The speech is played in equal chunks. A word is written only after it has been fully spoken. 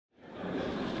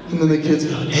And then the kids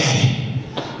go, Daddy,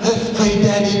 let's play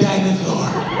Daddy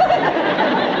Dinosaur.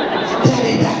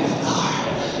 Daddy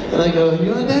Dinosaur. And I go,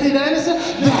 you want Daddy Dinosaur?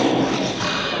 Daddy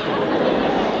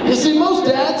Dinosaur. You see, most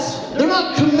dads, they're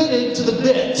not committed to the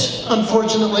bit,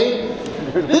 unfortunately.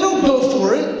 They don't go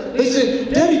for it. They say,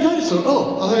 Daddy Dinosaur,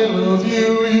 oh, I love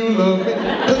you, you love me.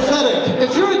 Pathetic.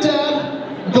 If you're a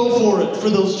dad, go for it for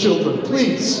those children,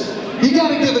 please. You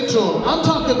gotta give it to them. I'm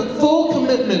talking full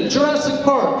commitment. Jurassic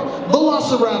Park,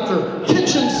 Velociraptor,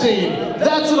 kitchen scene.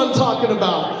 That's what I'm talking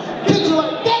about. Kids are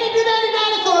like, Daddy, do Daddy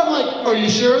Dinosaur. I'm like, are you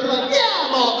sure? They're like, yeah,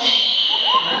 I'm all